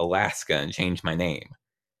to Alaska and change my name.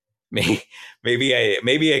 Maybe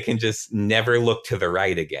maybe I can just never look to the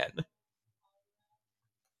right again.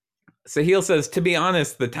 Sahil says, to be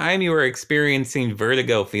honest, the time you are experiencing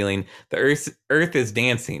vertigo feeling, the earth is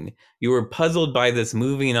dancing. You were puzzled by this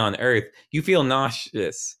moving on earth. You feel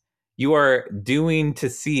nauseous. You are doing to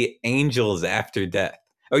see angels after death.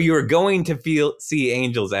 Oh, you are going to see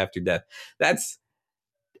angels after death. That's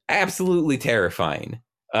absolutely terrifying.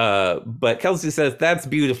 But Kelsey says, that's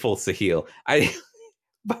beautiful, Sahil.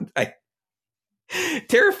 But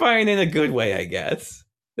terrifying in a good way, I guess.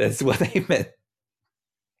 That's what I meant.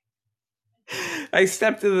 I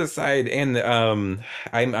stepped to the side, and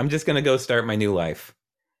I'm just gonna go start my new life.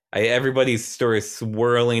 Everybody's sort of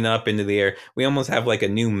swirling up into the air. We almost have like a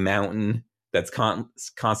new mountain that's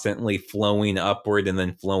constantly flowing upward and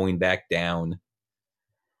then flowing back down.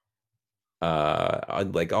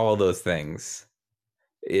 Like all those things.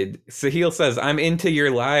 Sahil says, "I'm into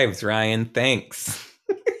your lives, Ryan. Thanks."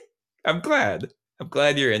 I'm glad. I'm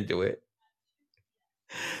glad you're into it.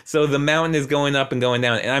 So the mountain is going up and going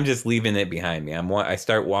down, and I'm just leaving it behind me. I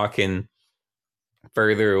start walking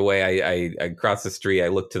further away. I cross the street. I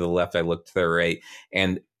look to the left. I look to the right,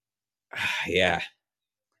 and yeah,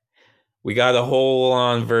 we got a whole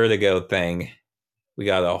on vertigo thing. We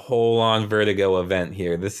got a whole on vertigo event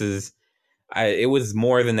here. This is, it was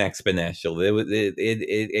more than exponential.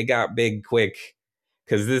 It got big quick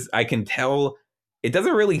because this I can tell. It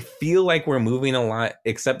doesn't really feel like we're moving a lot,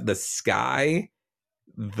 except the sky.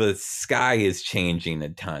 The sky is changing a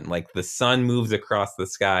ton. Like the sun moves across the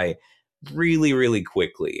sky really, really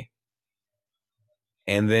quickly.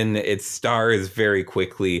 And then it's stars very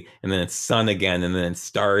quickly, and then it's sun again, and then it's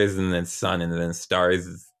stars, and then sun, and then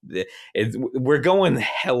stars. We're going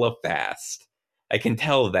hella fast. I can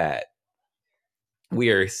tell that.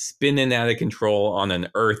 We are spinning out of control on an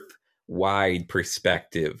Earth-wide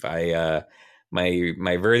perspective.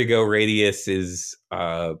 My vertigo radius is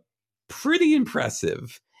pretty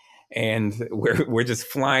impressive, and we're just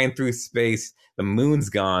flying through space. The moon's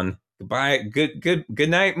gone. Goodbye. Good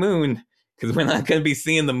night, moon, because we're not going to be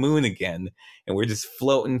seeing the moon again, and we're just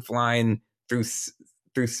floating, flying through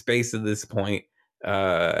space at this point.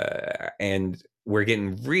 And we're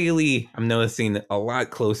getting really, I'm noticing, a lot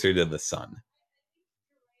closer to the sun.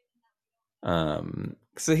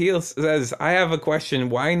 So he says, I have a question.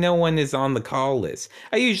 Why no one is on the call list?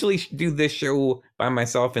 I usually do this show by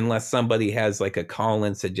myself unless somebody has like a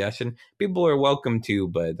call-in suggestion. People are welcome to,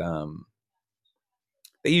 but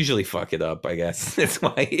they usually fuck it up, I guess. That's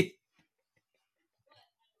why.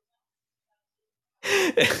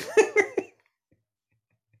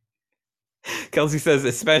 Kelsey says,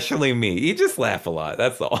 especially me. You just laugh a lot.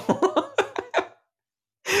 That's all.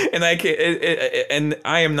 And I can't, and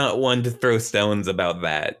I am not one to throw stones about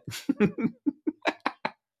that.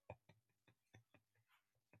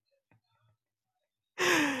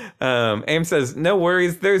 Aim says, no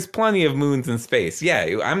worries. There's plenty of moons in space.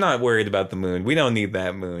 Yeah, I'm not worried about the moon. We don't need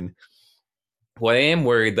that moon. What I am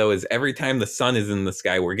worried though is every time the sun is in the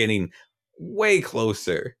sky, we're getting way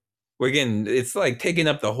closer. It's like taking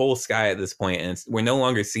up the whole sky at this point, and we're no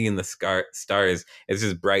longer seeing the stars. It's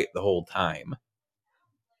just bright the whole time.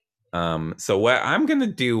 So what I'm gonna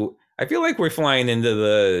do, I feel like we're flying into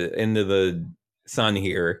the sun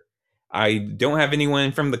here. I don't have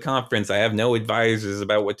anyone from the conference. I have no advisors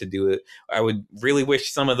about what to do. I would really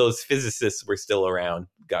wish some of those physicists were still around.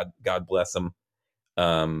 God bless them.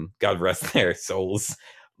 God rest their souls.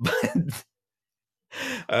 But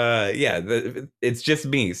Yeah, it's just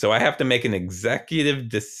me, so I have to make an executive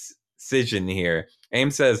decision here.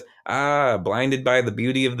 Aim says, blinded by the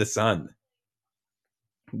beauty of the sun.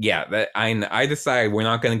 Yeah, that I decide we're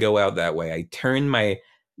not going to go out that way. I turn my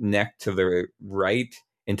neck to the right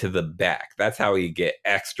and to the back. That's how you get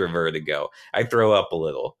extra vertigo. I throw up a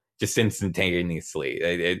little just instantaneously.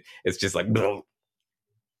 It's just like,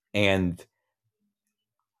 and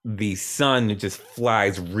the sun just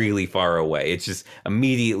flies really far away. It's just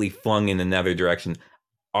immediately flung in another direction.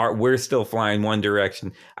 We're still flying one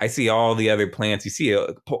direction. I see all the other planets. You see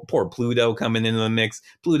poor Pluto coming into the mix.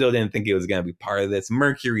 Pluto didn't think it was going to be part of this.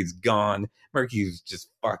 Mercury's gone. Mercury's just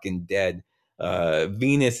fucking dead.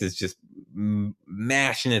 Venus is just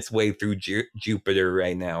mashing its way through Jupiter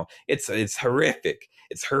right now. It's horrific.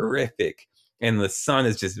 It's horrific. And the sun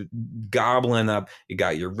is just gobbling up. You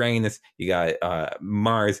got Uranus. You got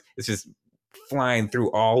Mars. It's just flying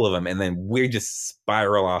through all of them, and then we just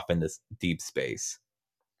spiral off into deep space.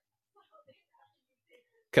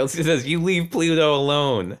 Kelsey says, "You leave Pluto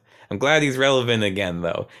alone." I'm glad he's relevant again,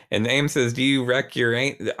 though. And Aim says, "Do you wreck your?"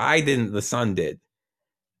 I didn't. The sun did.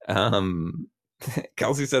 Um,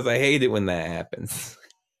 Kelsey says, "I hate it when that happens."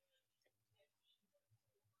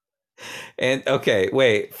 And okay,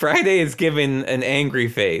 wait. Friday is given an angry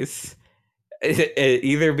face,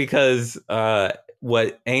 either because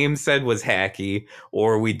what Aim said was hacky,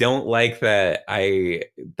 or we don't like that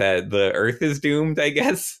the Earth is doomed. I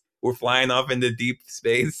guess we're flying off into deep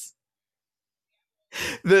space.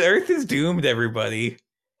 The Earth is doomed, everybody.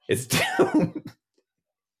 It's doomed.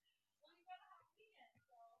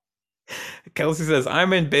 Kelsey says, I'm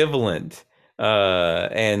ambivalent.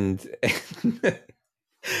 And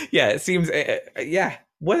yeah, it seems, yeah.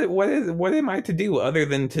 What am I to do other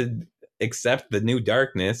than to accept the new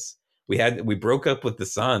darkness? We broke up with the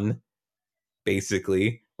sun,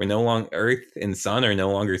 basically. We're no longer, Earth and sun are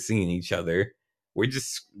no longer seeing each other. We're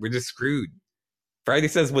just screwed. Friday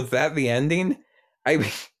says, was that the ending?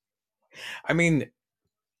 I, I mean,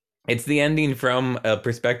 it's the ending from a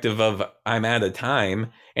perspective of I'm out of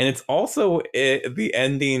time, and it's also the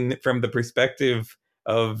ending from the perspective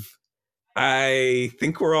of I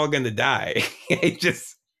think we're all going to die. It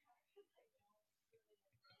just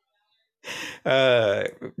uh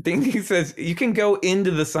Dingy says you can go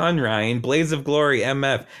into the sun, Ryan. Blaze of Glory,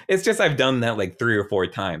 MF. It's just I've done that like 3 or 4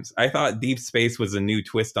 times. I thought Deep Space was a new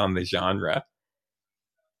twist on the genre.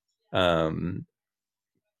 um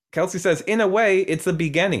Kelsey says, in a way, it's the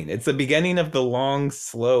beginning. It's the beginning of the long,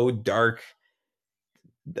 slow, dark,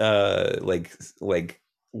 like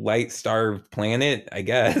light starved planet, I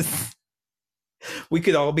guess. We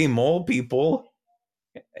could all be mole people,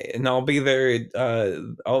 and I'll be there.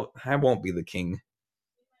 I won't be the king.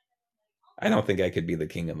 I don't think I could be the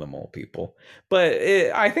king of the mole people. But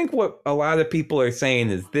I think what a lot of people are saying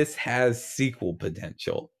is this has sequel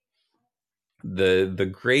potential. The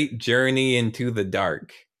Great Journey into the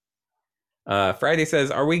Dark. Friday says,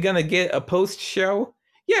 "Are we gonna get a post show?"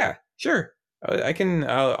 Yeah, sure. I can.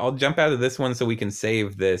 I'll jump out of this one so we can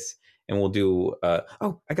save this, and we'll do.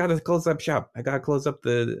 Oh, I gotta close up shop. I gotta close up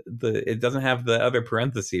the. It doesn't have the other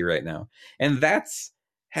parenthesis right now, and that's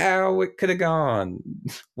how it could have gone.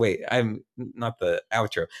 Wait, I'm not the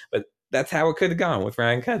outro, but that's how it could have gone with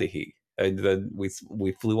Ryan Cuddihy.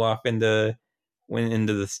 We flew off went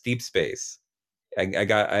into the steep space.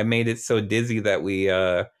 I made it so dizzy that we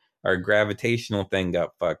our gravitational thing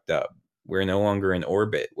got fucked up. We're no longer in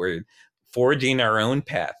orbit. We're forging our own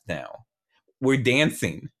path now. We're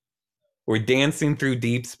dancing. We're dancing through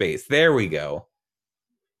deep space. There we go.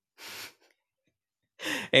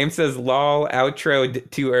 Aim says, "Lol,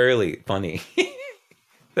 outro too early." Funny.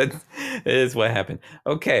 That is what happened.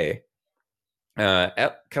 Okay.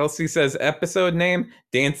 Kelsey says, episode name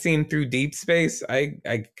Dancing Through Deep Space. I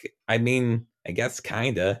mean, I guess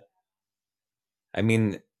kinda. I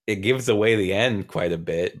mean, it gives away the end quite a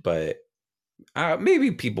bit, but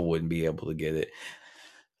maybe people wouldn't be able to get it.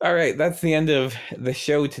 All right, that's the end of the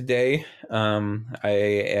show today. I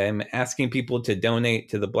am asking people to donate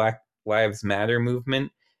to the Black Lives Matter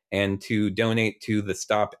movement and to donate to the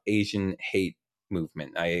Stop Asian Hate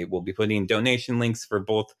movement. I will be putting donation links for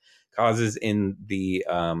both causes in the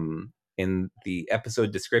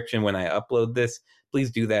episode description when I upload this. Please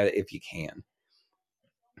do that if you can.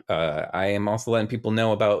 I am also letting people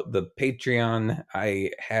know about the Patreon.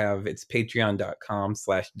 It's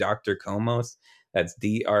patreon.com/Dr. Komos. That's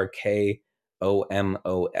DrKomos.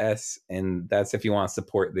 And that's if you want to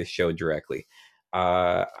support this show directly.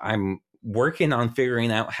 I'm working on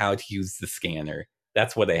figuring out how to use the scanner.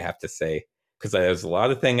 That's what I have to say. because there's a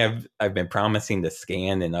lot of thing I've been promising to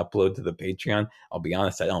scan and upload to the Patreon. I'll be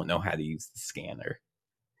honest, I don't know how to use the scanner.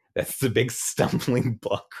 That's the big stumbling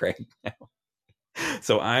block right now.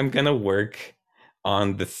 So I'm gonna work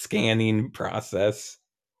on the scanning process,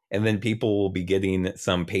 and then people will be getting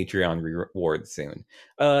some Patreon rewards soon.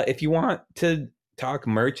 If you want to talk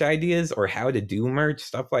merch ideas or how to do merch,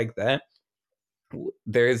 stuff like that,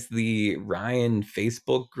 there's the Ryan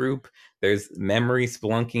Facebook group. There's Memory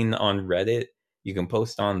Spelunking on Reddit. You can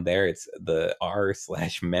post on there. It's the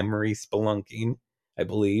r/memory spelunking, I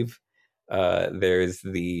believe. There's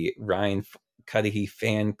the Ryan Cuddihy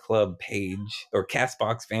fan club page, or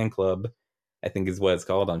Castbox fan club, I think is what it's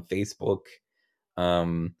called, on Facebook.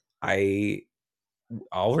 Um, I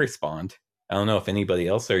I'll respond. I don't know if anybody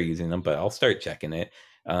else are using them, but I'll start checking it.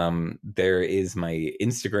 There is my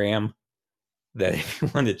Instagram, that if you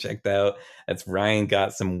want to check that out, that's Ryan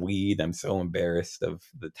Got Some Weed. I'm so embarrassed of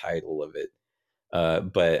the title of it.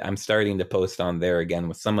 But I'm starting to post on there again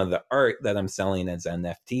with some of the art that I'm selling as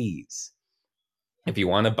NFTs. If you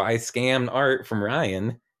want to buy scammed art from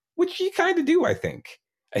Ryan, which you kind of do, I think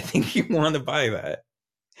you want to buy that.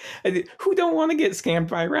 Who don't want to get scammed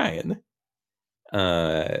by Ryan?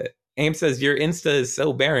 Aim says, your Insta is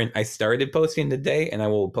so barren. I started posting today, and I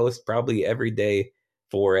will post probably every day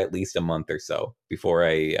for at least a month or so before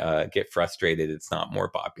I get frustrated it's not more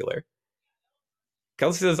popular.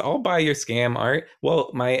 Kelsey says, I'll buy your scam art.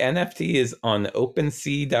 Well, my NFT is on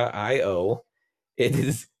OpenSea.io. It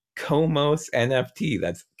is Komos NFT.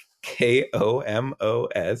 That's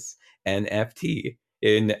KOMOS NFT.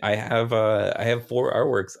 And I have 4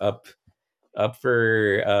 artworks up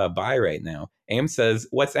for buy right now. Am says,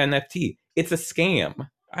 what's NFT? It's a scam.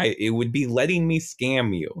 It would be letting me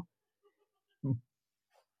scam you,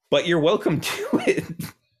 but you're welcome to it.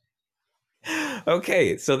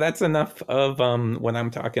 Okay, so that's enough of what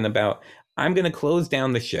I'm talking about. I'm gonna close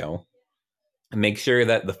down the show and make sure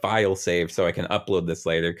that the file saves so I can upload this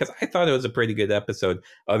later, because I thought it was a pretty good episode,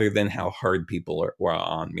 other than how hard people were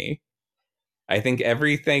on me. I think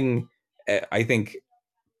everything. I think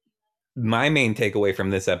my main takeaway from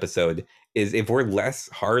this episode is, if we're less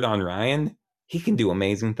hard on Ryan, he can do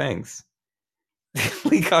amazing things.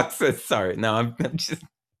 Leacock says, sorry. No, I'm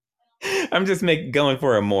just going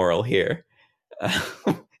for a moral here.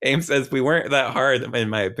 Aim says, we weren't that hard, in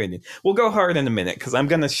my opinion. We'll go hard in a minute, because I'm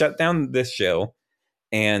going to shut down this show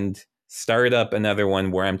and start up another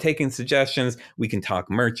one where I'm taking suggestions. We can talk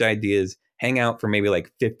merch ideas, hang out for maybe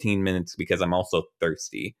like 15 minutes, because I'm also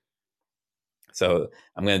thirsty. So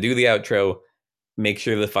I'm going to do the outro, make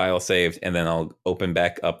sure the file saved, and then I'll open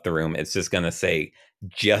back up the room. It's just going to say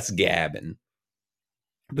Just Gabbin'.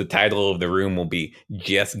 The title of the room will be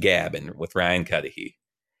Just Gabbin' with Ryan Cuddihy.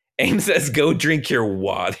 Aim says, go drink your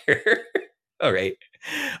water. All right.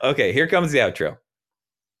 Okay, here comes the outro.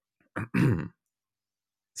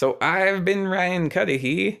 So I've been Ryan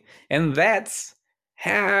Cuddihy, and that's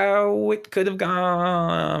how it could have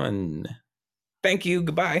gone. Thank you.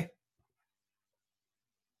 Goodbye.